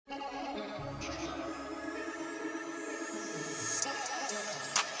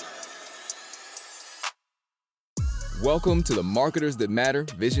Welcome to the Marketers That Matter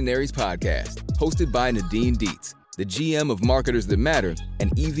Visionaries podcast, hosted by Nadine Dietz, the GM of Marketers That Matter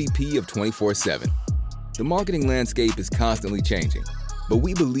and EVP of 24/7. The marketing landscape is constantly changing, but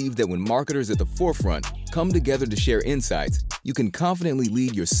we believe that when marketers at the forefront come together to share insights, you can confidently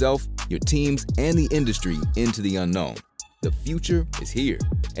lead yourself, your teams, and the industry into the unknown. The future is here,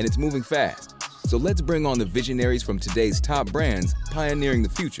 and it's moving fast. So let's bring on the visionaries from today's top brands pioneering the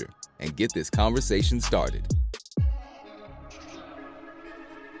future and get this conversation started.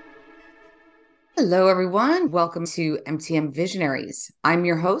 Hello, everyone. Welcome to MTM Visionaries. I'm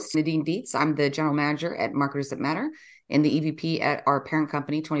your host, Nadine Dietz. I'm the General Manager at Marketers That Matter and the EVP at our parent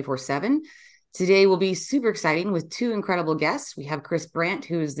company, 24/7. Today will be super exciting with two incredible guests. We have Chris Brandt,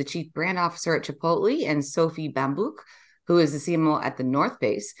 who is the Chief Brand Officer at Chipotle, and Sophie Bambouk, who is the CMO at the North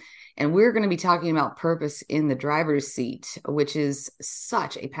Face. And we're going to be talking about purpose in the driver's seat, which is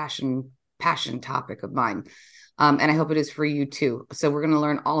such a passion topic of mine. And I hope it is for you too. So we're going to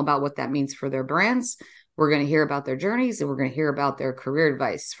learn all about what that means for their brands. We're going to hear about their journeys, and we're going to hear about their career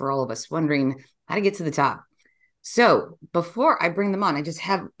advice for all of us wondering how to get to the top. So before I bring them on, I just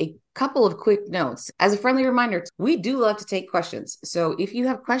have a couple of quick notes. As a friendly reminder, we do love to take questions. So if you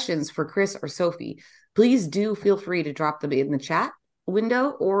have questions for Chris or Sophie, please do feel free to drop them in the chat window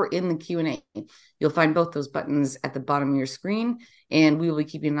or in the Q&A. You'll find both those buttons at the bottom of your screen, and we will be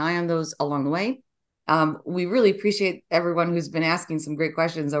keeping an eye on those along the way. We really appreciate everyone who's been asking some great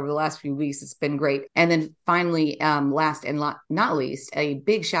questions over the last few weeks. It's been great. And then finally, last and not least, a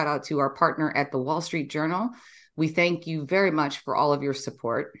big shout out to our partner at the Wall Street Journal. We thank you very much for all of your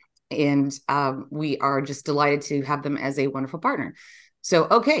support. And we are just delighted to have them as a wonderful partner. So,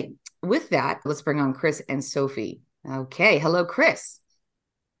 okay, with that, let's bring on Chris and Sophie. Okay. Hello, Chris.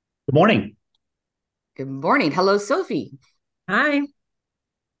 Good morning. Good morning. Hello, Sophie. Hi.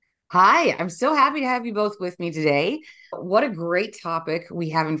 Hi, I'm so happy to have you both with me today. What a great topic we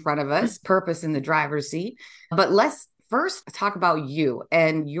have in front of us, purpose in the driver's seat. But let's first talk about you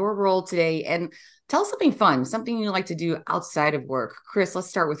and your role today, and tell us something fun, something you like to do outside of work. Chris, let's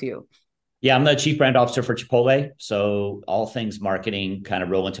start with you. Yeah, I'm the Chief Brand Officer for Chipotle. So all things marketing kind of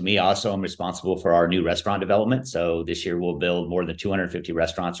roll into me. Also, I'm responsible for our new restaurant development. So this year we'll build more than 250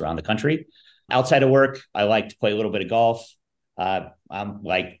 restaurants around the country. Outside of work, I like to play a little bit of golf. I'm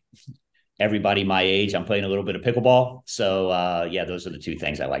like everybody my age. I'm playing a little bit of pickleball. So yeah, those are the two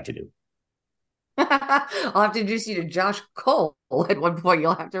things I like to do. I'll have to introduce you to Josh Cole at one point.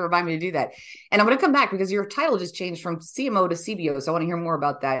 You'll have to remind me to do that. And I'm going to come back because your title just changed from CMO to CBO. So I want to hear more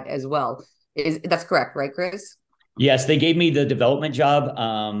about that as well. That's correct, right, Chris? Yes, they gave me the development job,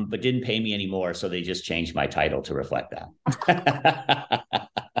 but didn't pay me anymore. So they just changed my title to reflect that.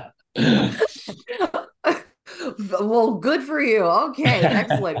 Well, good for you. Okay,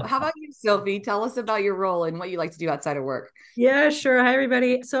 excellent. How about you, Sophie? Tell us about your role and what you like to do outside of work. Yeah, sure. Hi,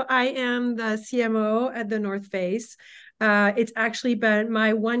 everybody. So I am the CMO at the North Face. It's actually been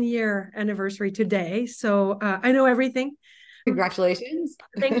my 1-year anniversary today. So I know everything. Congratulations.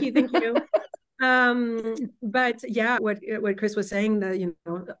 Thank you. Thank you. But yeah, what Chris was saying,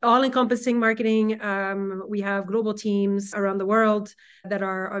 all-encompassing marketing. We have global teams around the world that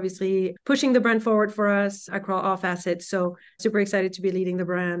are obviously pushing the brand forward for us across all facets. So super excited to be leading the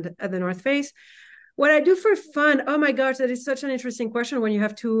brand at the North Face. What I do for fun, oh my gosh, that is such an interesting question when you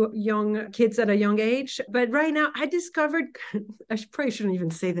have two young kids at a young age. But right now I probably shouldn't even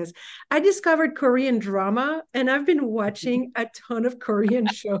say this. I discovered Korean drama, and I've been watching a ton of Korean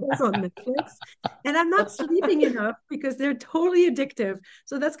shows on Netflix, and I'm not sleeping enough because they're totally addictive.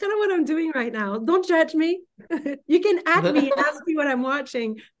 So that's kind of what I'm doing right now. Don't judge me. You can at me, ask me what I'm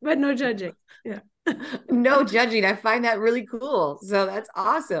watching, but no judging. Yeah. No judging. I find that really cool. So that's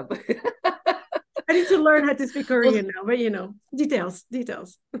awesome. I need to learn how to speak Korean now, but details.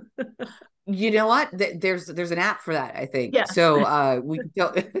 You know what? There's an app for that, I think. Yeah. So we can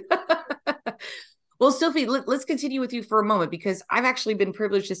tell. Well, Sophie, let's continue with you for a moment, because I've actually been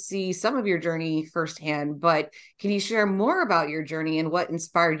privileged to see some of your journey firsthand. But can you share more about your journey and what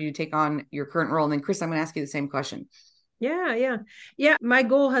inspired you to take on your current role? And then, Chris, I'm going to ask you the same question. Yeah. My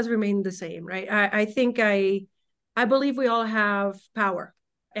goal has remained the same, right? I think I believe we all have power.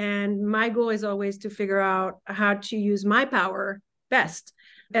 And my goal is always to figure out how to use my power best.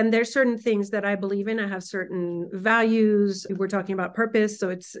 And there's certain things that I believe in. I have certain values. We're talking about purpose, so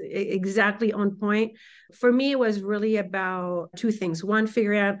it's exactly on point. For me, it was really about two things. One,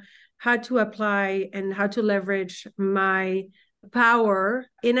 figuring out how to apply and how to leverage my power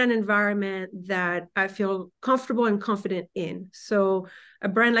in an environment that I feel comfortable and confident in. So a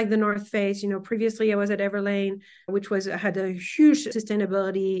brand like the North Face, previously I was at Everlane, which had a huge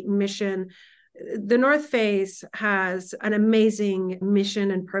sustainability mission. the North Face has an amazing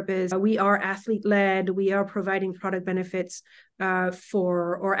mission and purpose. We are athlete led. We are providing product benefits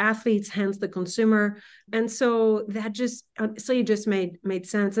for our athletes, hence the consumer. And so that just made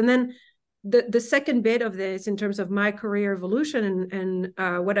sense. And then the second bit of this, in terms of my career evolution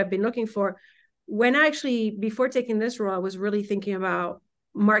and what I've been looking for, when I actually, before taking this role, I was really thinking about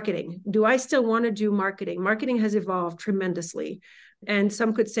marketing. Do I still want to do marketing? Marketing has evolved tremendously. And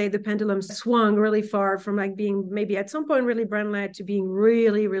some could say the pendulum swung really far from like being maybe at some point really brand led to being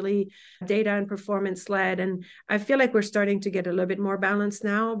really, really data and performance led. And I feel like we're starting to get a little bit more balanced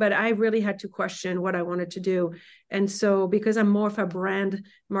now, but I really had to question what I wanted to do. And so because I'm more of a brand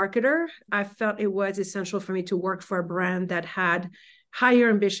marketer, I felt it was essential for me to work for a brand that had higher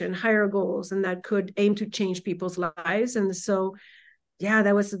ambition, higher goals, and that could aim to change people's lives. And so yeah,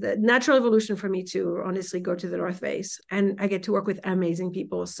 that was the natural evolution for me to honestly go to the North Face, and I get to work with amazing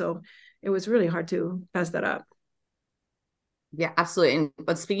people. So it was really hard to pass that up. Yeah, absolutely. And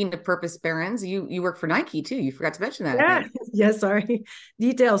but speaking of purpose brands, you work for Nike too. You forgot to mention that. Yeah, yeah. Sorry,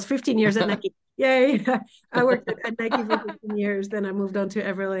 details. 15 years at Nike. Yay! I worked at Nike for 15 years. Then I moved on to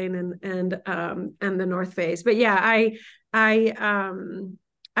Everlane and the North Face. But yeah,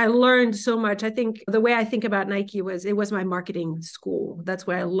 I learned so much. I think the way I think about Nike was it was my marketing school. That's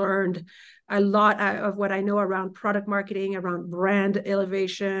where I learned a lot of what I know around product marketing, around brand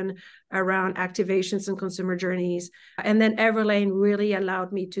elevation, around activations and consumer journeys. And then Everlane really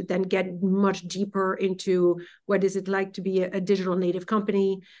allowed me to then get much deeper into what is it like to be a digital native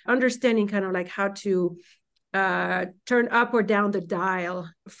company, understanding kind of like how to turn up or down the dial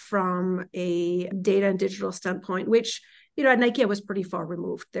from a data and digital standpoint, which at Nike, I was pretty far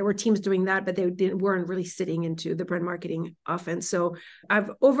removed. There were teams doing that, but they weren't really sitting into the brand marketing offense. So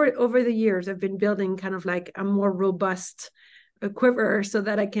I've over the years, I've been building kind of like a more robust quiver so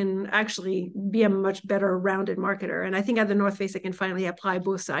that I can actually be a much better rounded marketer. And I think at the North Face, I can finally apply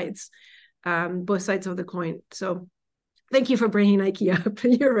both sides of the coin. So thank you for bringing Nike up.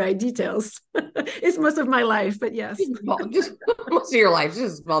 You're right. Details. It's most of my life, but yes. Just most of your life,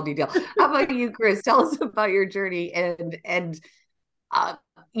 just a small detail. How about you, Chris? Tell us about your journey and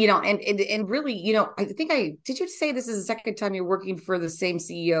really, I think did you say this is the second time you're working for the same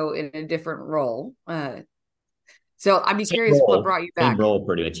CEO in a different role? So I'd be curious what brought you back. Same role,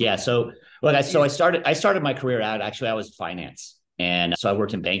 pretty much. Yeah. So look, I started my career out. Actually, I was finance. And so I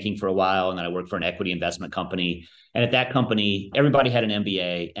worked in banking for a while, and then I worked for an equity investment company. And at that company, everybody had an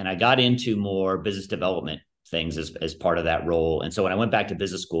MBA, and I got into more business development things as part of that role. And so when I went back to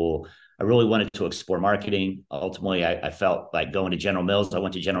business school, I really wanted to explore marketing. Ultimately, I felt like going to General Mills. I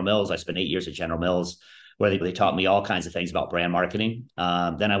went to General Mills. I spent 8 years at General Mills, where they taught me all kinds of things about brand marketing.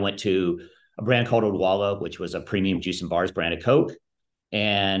 Then I went to a brand called Odwalla, which was a premium juice and bars brand of Coke.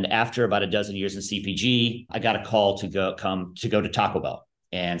 And after about a dozen years in CPG, I got a call to go to Taco Bell.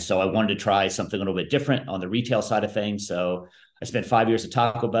 And so I wanted to try something a little bit different on the retail side of things. So I spent 5 years at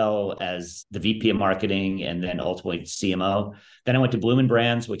Taco Bell as the VP of marketing and then ultimately CMO. Then I went to Bloomin'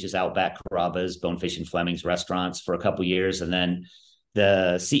 Brands, which is Outback, Carrabba's, Bonefish and Fleming's restaurants for a couple of years. And then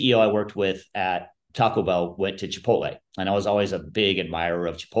the CEO I worked with at Taco Bell went to Chipotle. And I was always a big admirer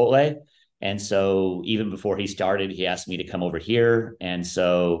of Chipotle. And so even before he started, he asked me to come over here. And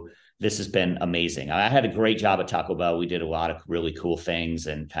so this has been amazing. I had a great job at Taco Bell. We did a lot of really cool things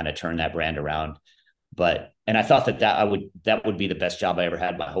and kind of turned that brand around. And I thought that would be the best job I ever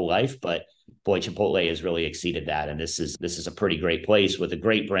had my whole life. But boy, Chipotle has really exceeded that. And this is a pretty great place with a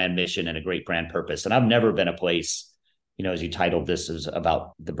great brand mission and a great brand purpose. And I've never been a place, as you titled this is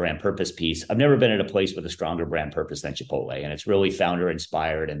about the brand purpose piece. I've never been at a place with a stronger brand purpose than Chipotle. And it's really founder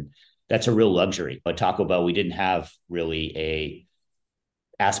inspired. And that's a real luxury. At Taco Bell, we didn't have really a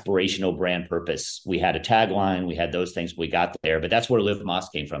aspirational brand purpose. We had a tagline, we had those things we got there, but that's where Live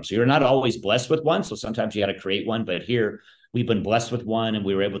Más came from. So you're not always blessed with one. So sometimes you got to create one, but here we've been blessed with one and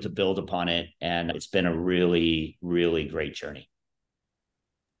we were able to build upon it. And it's been a really, really great journey.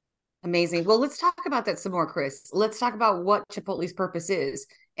 Amazing. Well, let's talk about that some more, Chris. Let's talk about what Chipotle's purpose is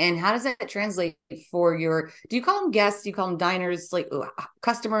and how does that translate for do you call them guests? Do you call them diners, like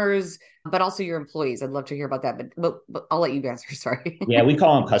customers, but also your employees? I'd love to hear about that, but I'll let you answer. Sorry. Yeah, we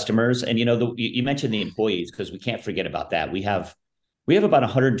call them customers. And, you mentioned the employees because we can't forget about that. We have about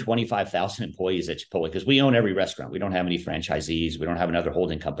 125,000 employees at Chipotle because we own every restaurant. We don't have any franchisees. We don't have another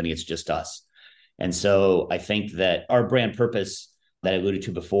holding company. It's just us. And so I think that our brand purpose that I alluded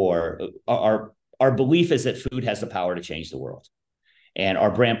to before, our belief is that food has the power to change the world. And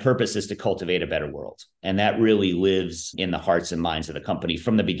our brand purpose is to cultivate a better world. And that really lives in the hearts and minds of the company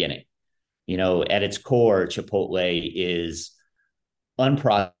from the beginning. At its core, Chipotle is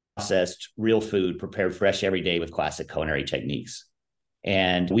unprocessed processed, real food prepared fresh every day with classic culinary techniques.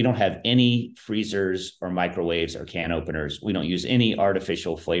 And we don't have any freezers or microwaves or can openers. We don't use any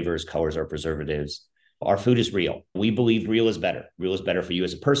artificial flavors, colors, or preservatives. Our food is real. We believe real is better. Real is better for you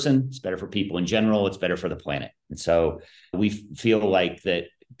as a person. It's better for people in general. It's better for the planet. And so we feel like that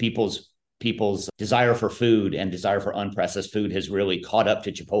people's desire for food and desire for unprocessed food has really caught up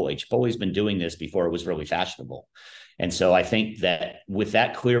to Chipotle. Chipotle's been doing this before it was really fashionable. And so I think that with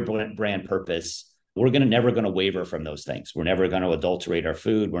that clear brand purpose, we're never going to waver from those things. We're never going to adulterate our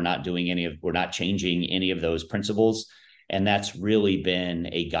food. We're not changing any of those principles. And that's really been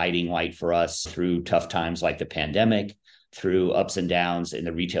a guiding light for us through tough times like the pandemic, through ups and downs in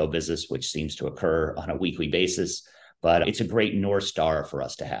the retail business, which seems to occur on a weekly basis. But it's a great North Star for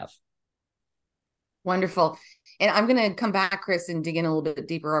us to have. Wonderful. And I'm going to come back, Chris, and dig in a little bit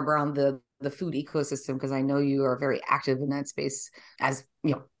deeper around the food ecosystem, because I know you are very active in that space as,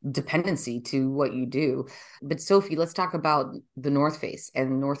 dependency to what you do. But Sophie, let's talk about the North Face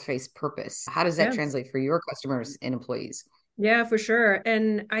and North Face purpose. How does that translate for your customers and employees? Yeah, for sure.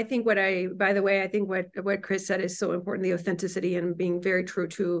 And I think what Chris said is so important, the authenticity and being very true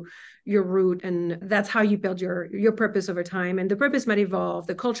to your root. And that's how you build your purpose over time. And the purpose might evolve,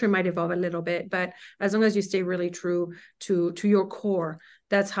 the culture might evolve a little bit, but as long as you stay really true to your core,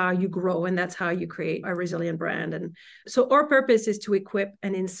 that's how you grow and that's how you create a resilient brand. And so our purpose is to equip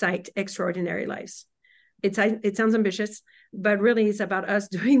and incite extraordinary lives. It sounds ambitious, but really it's about us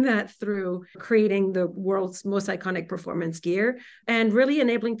doing that through creating the world's most iconic performance gear and really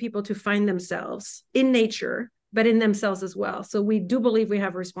enabling people to find themselves in nature, but in themselves as well. So we do believe we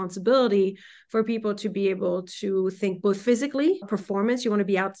have a responsibility for people to be able to think both physically, performance, you want to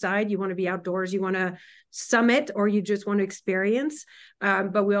be outside, you want to be outdoors, you want to summit, or you just want to experience.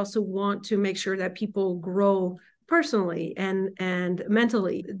 But we also want to make sure that people grow personally and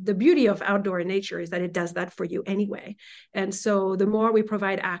mentally. The beauty of outdoor nature is that it does that for you anyway. And so the more we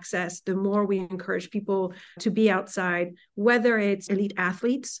provide access, the more we encourage people to be outside, whether it's elite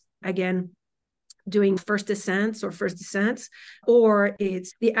athletes, again, doing first descents, or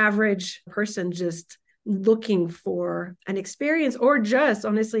it's the average person just looking for an experience, or just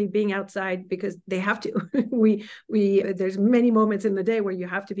honestly being outside because they have to. There's many moments in the day where you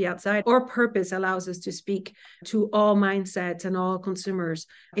have to be outside. Our purpose allows us to speak to all mindsets and all consumers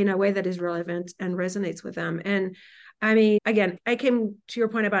in a way that is relevant and resonates with them. And I mean, again, I came to your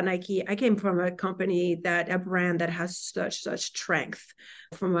point about Nike. I came from a brand that has such strength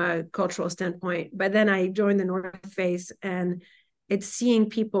from a cultural standpoint. But then I joined the North Face, and it's seeing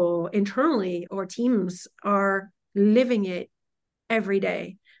people internally, or teams are living it every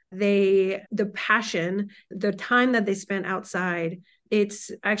day. The passion, the time that they spend outside, it's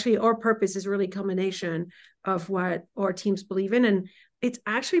actually, our purpose is really a culmination of what our teams believe in. And it's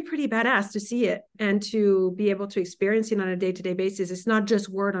actually pretty badass to see it and to be able to experience it on a day-to-day basis. It's not just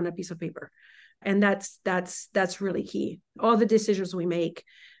word on a piece of paper. And that's really key. All the decisions we make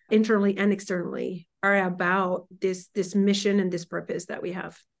internally and externally are about this mission and this purpose that we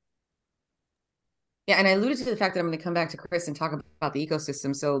have. Yeah, and I alluded to the fact that I'm going to come back to Chris and talk about the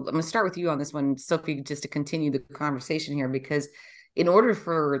ecosystem. So I'm going to start with you on this one, Sophie, just to continue the conversation here, because in order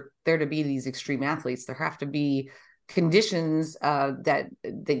for there to be these extreme athletes, there have to be conditions that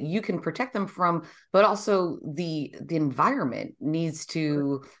you can protect them from, but also the environment needs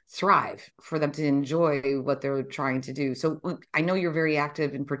to thrive for them to enjoy what they're trying to do. So I know you're very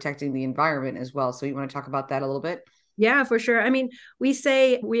active in protecting the environment as well. So you want to talk about that a little bit? Yeah, for sure. I mean, we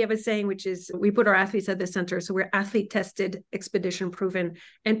have a saying, which is we put our athletes at the center. So we're athlete tested, expedition proven.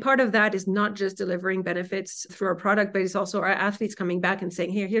 And part of that is not just delivering benefits through our product, but it's also our athletes coming back and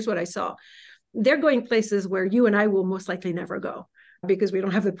saying, here's what I saw. They're going places where you and I will most likely never go because we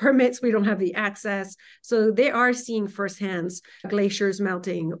don't have the permits, we don't have the access. So they are seeing firsthand glaciers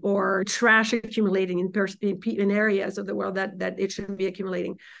melting or trash accumulating in areas of the world that it shouldn't be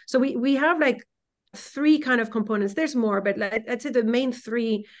accumulating. So we have like three kind of components. There's more, but I'd say the main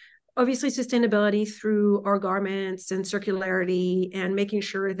three, obviously sustainability through our garments and circularity and making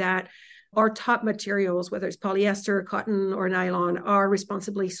sure that our top materials, whether it's polyester, cotton, or nylon, are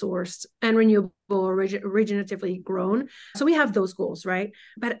responsibly sourced and renewable or regeneratively grown. So we have those goals, right?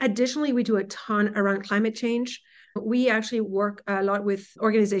 But additionally, we do a ton around climate change. We actually work a lot with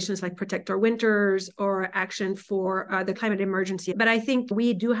organizations like Protect Our Winters or Action for the Climate Emergency. But I think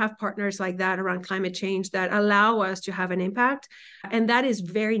we do have partners like that around climate change that allow us to have an impact. And that is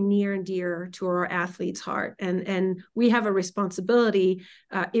very near and dear to our athletes' heart. And we have a responsibility,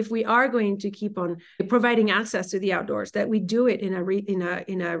 if we are going to keep on providing access to the outdoors, that we do it in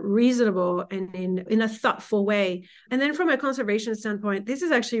a reasonable and in a thoughtful way. And then from a conservation standpoint, this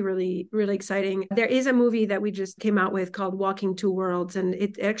is actually really, really exciting. There is a movie that we just came out with called Walking Two Worlds, and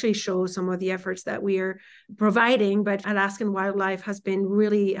it actually shows some of the efforts that we are providing. But Alaskan wildlife has been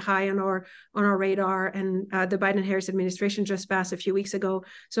really high on our radar, and the Biden-Harris administration just passed a few weeks ago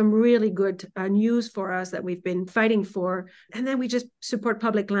some really good news for us that we've been fighting for. And then we just support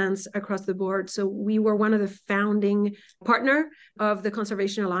public lands across the board. So we were one of the founding partner of the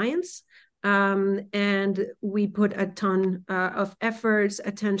Conservation Alliance. And we put a ton of efforts,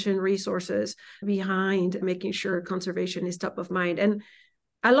 attention, resources behind making sure conservation is top of mind. And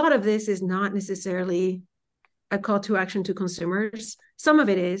a lot of this is not necessarily a call to action to consumers. Some of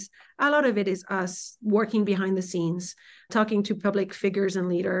it is. A lot of it is us working behind the scenes, talking to public figures and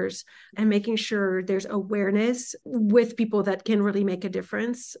leaders, and making sure there's awareness with people that can really make a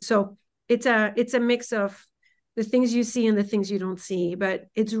difference. So it's a mix of the things you see and the things you don't see, but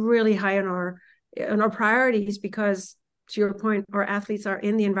it's really high on our priorities because, to your point, our athletes are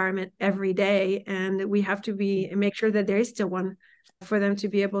in the environment every day, and we have to make sure that there is still one for them to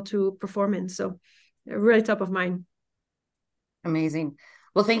be able to perform in. So really top of mind. Amazing.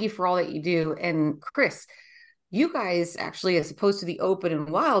 Well, thank you for all that you do. And Chris, you guys actually, as opposed to the open and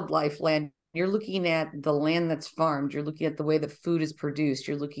wildlife land, you're looking at the land that's farmed. You're looking at the way the food is produced.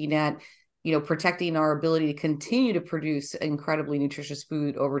 You're looking at protecting our ability to continue to produce incredibly nutritious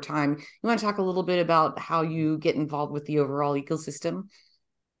food over time. You want to talk a little bit about how you get involved with the overall ecosystem?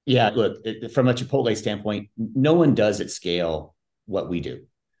 Yeah, look, from a Chipotle standpoint, no one does at scale what we do.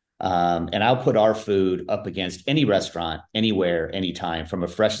 And I'll put our food up against any restaurant, anywhere, anytime, from a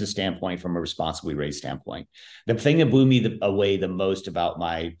freshness standpoint, from a responsibly raised standpoint. The thing that blew me away the most about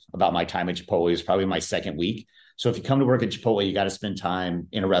my time at Chipotle is probably my second week. So if you come to work at Chipotle, you got to spend time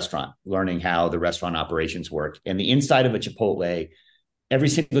in a restaurant learning how the restaurant operations work. And the inside of a Chipotle, every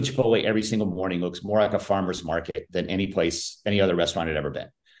single Chipotle, every single morning looks more like a farmer's market than any other restaurant had ever been.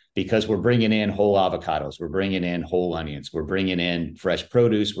 Because we're bringing in whole avocados, we're bringing in whole onions, we're bringing in fresh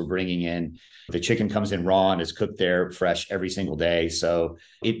produce, we're bringing in, the chicken comes in raw and is cooked there fresh every single day. So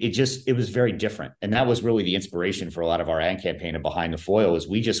it was very different. And that was really the inspiration for a lot of our ad campaign and Behind the Foil is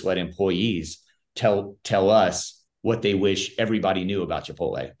we just let employees tell us what they wish everybody knew about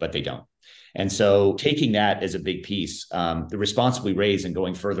Chipotle, but they don't. And so taking that as a big piece, the responsibly raised and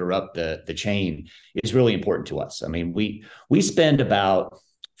going further up the chain is really important to us. I mean, we spend about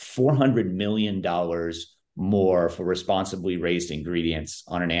 $400 million more for responsibly raised ingredients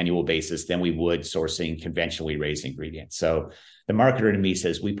on an annual basis than we would sourcing conventionally raised ingredients. So the marketer to me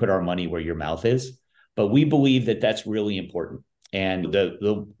says, we put our money where your mouth is, but we believe that that's really important. And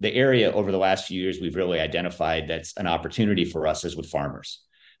the area over the last few years, we've really identified that's an opportunity for us is with farmers,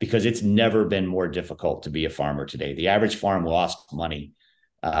 because it's never been more difficult to be a farmer today. The average farm lost money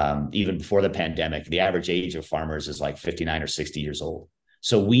even before the pandemic. The average age of farmers is like 59 or 60 years old.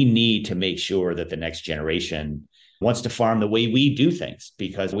 So we need to make sure that the next generation wants to farm the way we do things,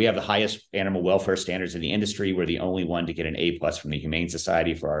 because we have the highest animal welfare standards in the industry. We're the only one to get an A+ from the Humane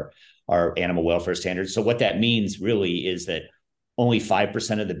Society for our animal welfare standards. So what that means really is that only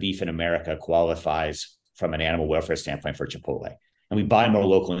 5% of the beef in America qualifies from an animal welfare standpoint for Chipotle. And we buy more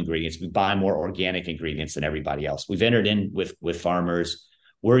local ingredients. We buy more organic ingredients than everybody else. We've entered in with farmers.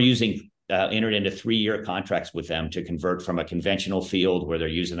 We're entered into 3-year contracts with them to convert from a conventional field where they're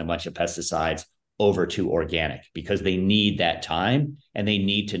using a bunch of pesticides over to organic, because they need that time and they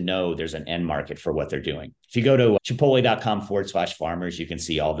need to know there's an end market for what they're doing. If you go to chipotle.com/farmers, you can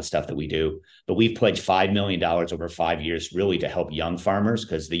see all the stuff that we do. But we've pledged $5 million over 5 years really to help young farmers,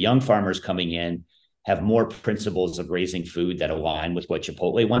 because the young farmers coming in have more principles of raising food that align with what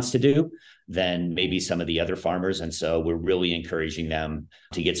Chipotle wants to do than maybe some of the other farmers. And so we're really encouraging them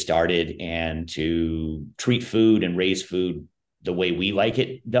to get started and to treat food and raise food the way we like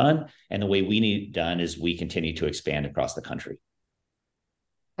it done. And the way we need it done is we continue to expand across the country.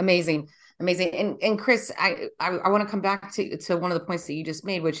 Amazing. And Chris, I want to come back to one of the points that you just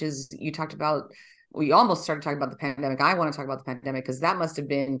made, which is you talked about, we almost started talking about the pandemic. I want to talk about the pandemic because that must have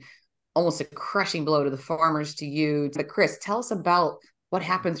been almost a crushing blow to the farmers, to you. But Chris, tell us about what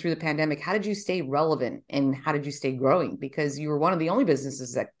happened through the pandemic. How did you stay relevant and how did you stay growing? Because you were one of the only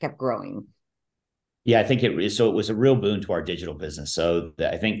businesses that kept growing. Yeah, I think it is. So it was a real boon to our digital business.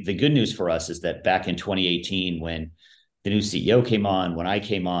 I think the good news for us is that back in 2018, when the new CEO came on, when I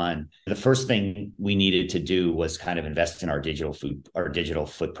came on, the first thing we needed to do was kind of invest in our digital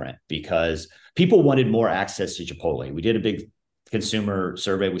footprint, because people wanted more access to Chipotle. We did a big consumer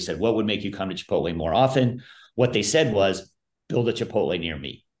survey. We said, what would make you come to Chipotle more often? What they said was, build a Chipotle near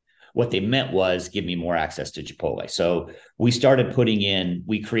me. What they meant was, give me more access to Chipotle. So we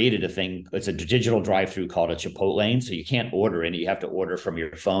created a thing. It's a digital drive-through called a Chipotlane. So you can't order any, you have to order from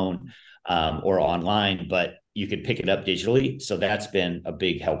your phone or online, but you could pick it up digitally. So that's been a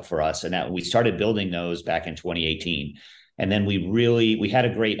big help for us. And that we started building those back in 2018. And then we had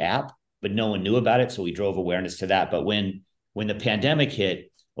a great app, but no one knew about it. So we drove awareness to that. But when the pandemic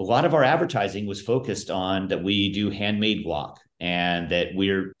hit, a lot of our advertising was focused on that we do handmade guac and that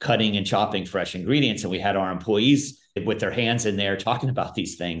we're cutting and chopping fresh ingredients. And we had our employees with their hands in there talking about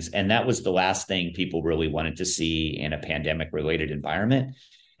these things. And that was the last thing people really wanted to see in a pandemic related environment.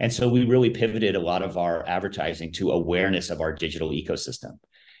 And so we really pivoted a lot of our advertising to awareness of our digital ecosystem.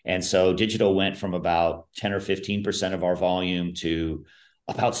 And so digital went from about 10 or 15% of our volume to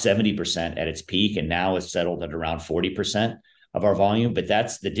about 70% at its peak. And now it's settled at around 40% of our volume. But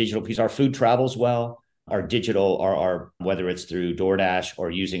that's the digital piece. Our food travels well. Our digital, our whether it's through DoorDash or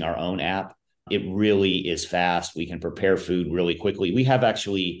using our own app, it really is fast. We can prepare food really quickly. We have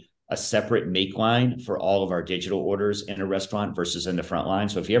actually a separate make line for all of our digital orders in a restaurant versus in the front line.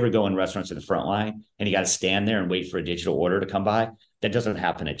 So if you ever go in restaurants in the front line and you got to stand there and wait for a digital order to come by, that doesn't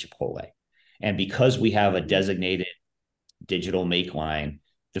happen at Chipotle. And because we have a designated digital make line,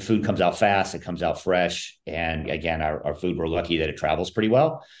 the food comes out fast, it comes out fresh. And again, our food, we're lucky that it travels pretty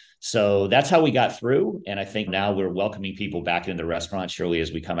well. So that's how we got through. And I think now we're welcoming people back into the restaurant. Surely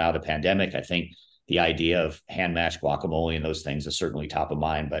as we come out of the pandemic, I think the idea of hand mashed guacamole and those things is certainly top of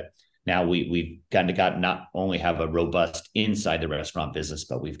mind. But now we've got not only have a robust inside the restaurant business,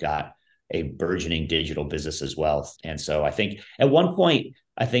 but we've got a burgeoning digital business as well. And so I think at one point,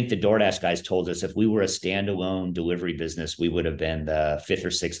 I think the DoorDash guys told us if we were a standalone delivery business, we would have been the 5th or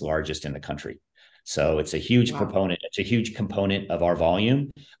 6th largest in the country. So it's a huge proponent. It's a huge component of our volume,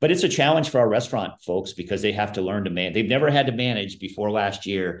 but it's a challenge for our restaurant folks because they have to learn to manage. They've never had to manage before last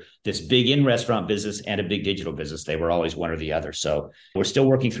year this big in-restaurant business and a big digital business. They were always one or the other. So we're still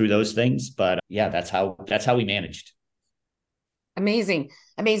working through those things, but yeah, that's how we managed. Amazing.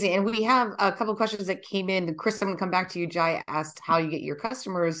 And we have a couple of questions that came in. Chris, I'm going to come back to you. Jai asked how you get your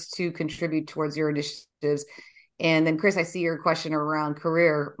customers to contribute towards your initiatives. And then, Chris, I see your question around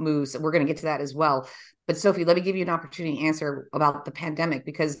career moves. We're going to get to that as well. But Sophie, let me give you an opportunity to answer about the pandemic,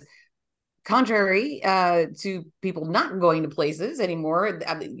 because contrary to people not going to places anymore,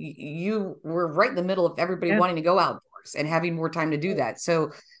 I mean, you were right in the middle of everybody wanting to go outdoors and having more time to do that.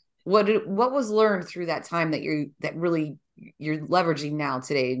 So what was learned through that time that you're leveraging now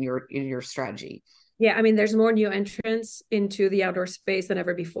today in your strategy? Yeah, I mean, there's more new entrants into the outdoor space than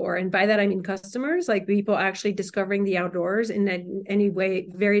ever before. And by that, I mean customers, like people actually discovering the outdoors in any way,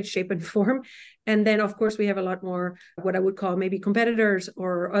 varied shape and form. And then, of course, we have a lot more what I would call maybe competitors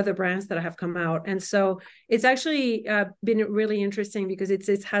or other brands that have come out. And so it's actually been really interesting because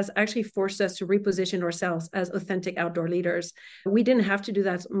it has actually forced us to reposition ourselves as authentic outdoor leaders. We didn't have to do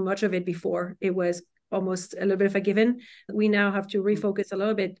that much of it before. It was almost a little bit of a given. We now have to refocus a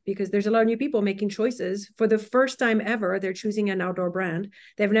little bit because there's a lot of new people making choices. For the first time ever, they're choosing an outdoor brand.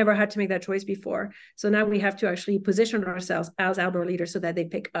 They've never had to make that choice before. So now we have to actually position ourselves as outdoor leaders so that they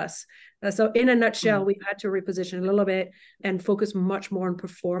pick us. So in a nutshell, we've had to reposition a little bit and focus much more on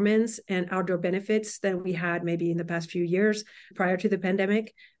performance and outdoor benefits than we had maybe in the past few years prior to the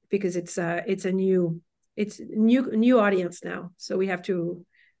pandemic, because it's a new audience now. So we have to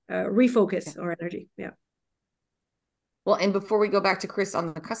refocus our energy. Yeah. Well, and before we go back to Chris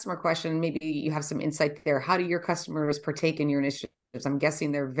on the customer question, maybe you have some insight there. How do your customers partake in your initiatives? I'm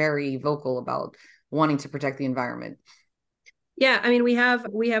guessing they're very vocal about wanting to protect the environment. Yeah, I mean, we have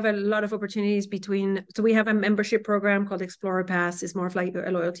a lot of opportunities so we have a membership program called Explorer Pass. It's more of like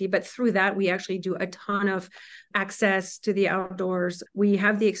a loyalty, but through that, we actually do a ton of access to the outdoors. We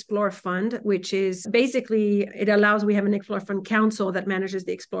have the Explorer Fund, which is basically, we have an Explorer Fund council that manages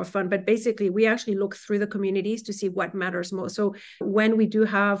the Explorer Fund, but basically we actually look through the communities to see what matters most. So when we do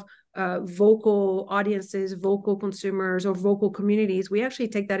have vocal audiences, vocal consumers, or vocal communities, we actually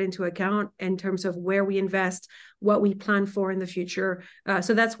take that into account in terms of where we invest, what we plan for in the future.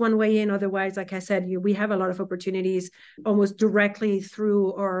 So that's one way in. Otherwise, like I said, we have a lot of opportunities almost directly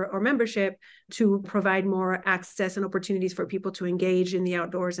through our membership to provide more access and opportunities for people to engage in the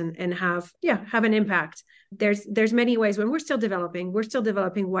outdoors and have an impact there's many ways. When we're still developing what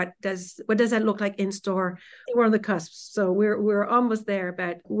does that look like in store. We're on the cusp, so we're almost there,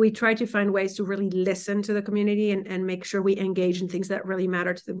 but we try to find ways to really listen to the community and make sure we engage in things that really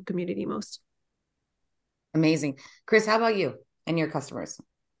matter to the community most. Amazing. Chris, how about you and your customers?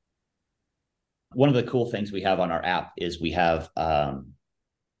 One of the cool things we have on our app is we have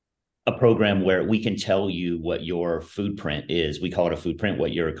a program where we can tell you what your food print is. We call it a food print,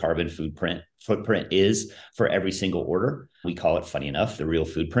 what your carbon footprint is for every single order. We call it, funny enough, the real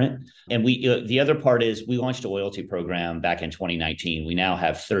food print. And the other part is we launched a loyalty program back in 2019. We now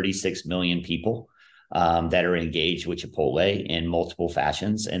have 36 million people that are engaged with Chipotle in multiple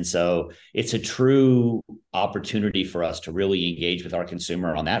fashions. And so it's a true opportunity for us to really engage with our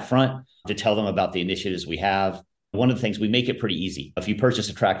consumer on that front, to tell them about the initiatives we have. One of the things, we make it pretty easy. If you purchase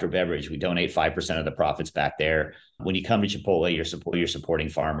a Tractor Beverage, we donate 5% of the profits back there. When you come to Chipotle, you're supporting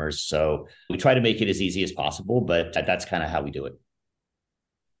farmers. So we try to make it as easy as possible, but that's kind of how we do it.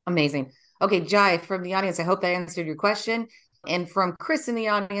 Amazing. Okay, Jai, from the audience, I hope that answered your question. And from Chris in the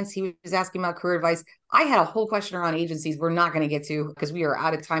audience, he was asking about career advice. I had a whole question around agencies we're not going to get to because we are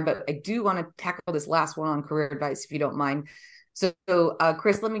out of time, but I do want to tackle this last one on career advice, if you don't mind. So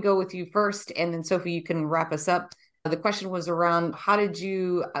Chris, let me go with you first, and then Sophie, you can wrap us up. The question was around how did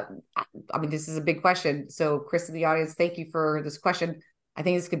you, this is a big question. So Chris in the audience, thank you for this question. I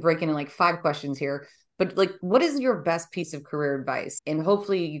think this could break into like 5 questions here, but like, what is your best piece of career advice? And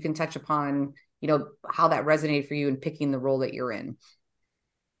hopefully you can touch upon, how that resonated for you in picking the role that you're in.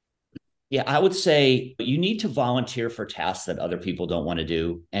 Yeah, I would say you need to volunteer for tasks that other people don't want to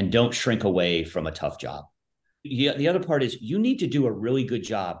do, and don't shrink away from a tough job. The other part is you need to do a really good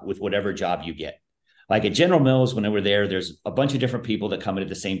job with whatever job you get. Like at General Mills, when we're there's a bunch of different people that come in at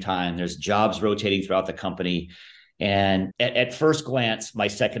the same time. There's jobs rotating throughout the company. And at first glance, my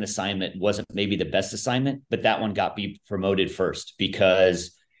second assignment wasn't maybe the best assignment, but that one got me promoted first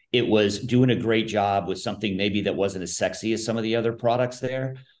because it was doing a great job with something maybe that wasn't as sexy as some of the other products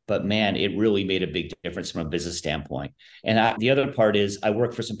there. But man, it really made a big difference from a business standpoint. And the other part is I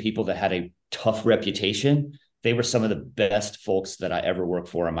worked for some people that had a tough reputation. They were some of the best folks that I ever worked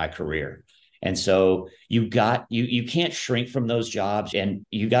for in my career. And so you can't shrink from those jobs, and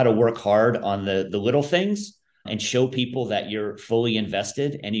you got to work hard on the little things and show people that you're fully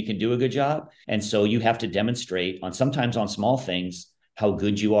invested and you can do a good job. And so you have to demonstrate sometimes on small things how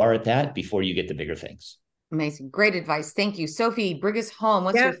good you are at that before you get the bigger things. Amazing. Great advice. Thank you. Sophie, bring us home.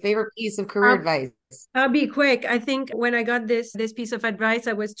 What's your favorite piece of career advice? I'll be quick. I think when I got this piece of advice,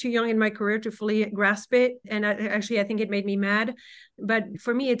 I was too young in my career to fully grasp it. And I think it made me mad. But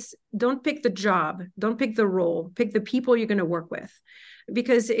for me, it's don't pick the job, don't pick the role, pick the people you're going to work with.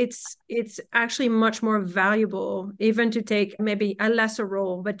 Because it's actually much more valuable even to take maybe a lesser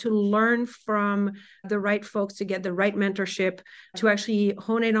role, but to learn from the right folks, to get the right mentorship, to actually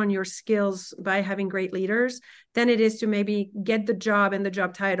hone in on your skills by having great leaders, than it is to maybe get the job and the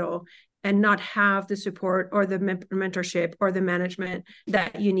job title and not have the support or the mentorship or the management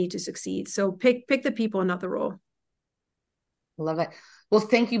that you need to succeed. So pick the people, not the role. Love it. Well,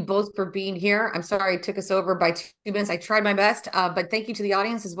 thank you both for being here. I'm sorry it took us over by 2 minutes. I tried my best, but thank you to the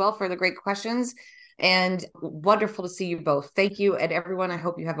audience as well for the great questions, and wonderful to see you both. Thank you. And everyone, I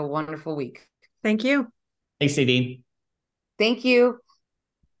hope you have a wonderful week. Thank you. Thanks, Nadine. Thank you.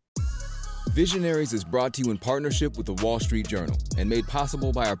 Visionaries is brought to you in partnership with the Wall Street Journal and made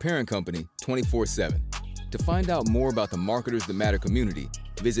possible by our parent company, 24/7. To find out more about the Marketers That Matter community,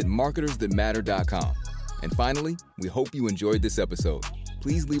 visit marketersthatmatter.com. And finally, we hope you enjoyed this episode.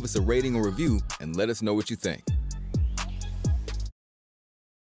 Please leave us a rating or review and let us know what you think.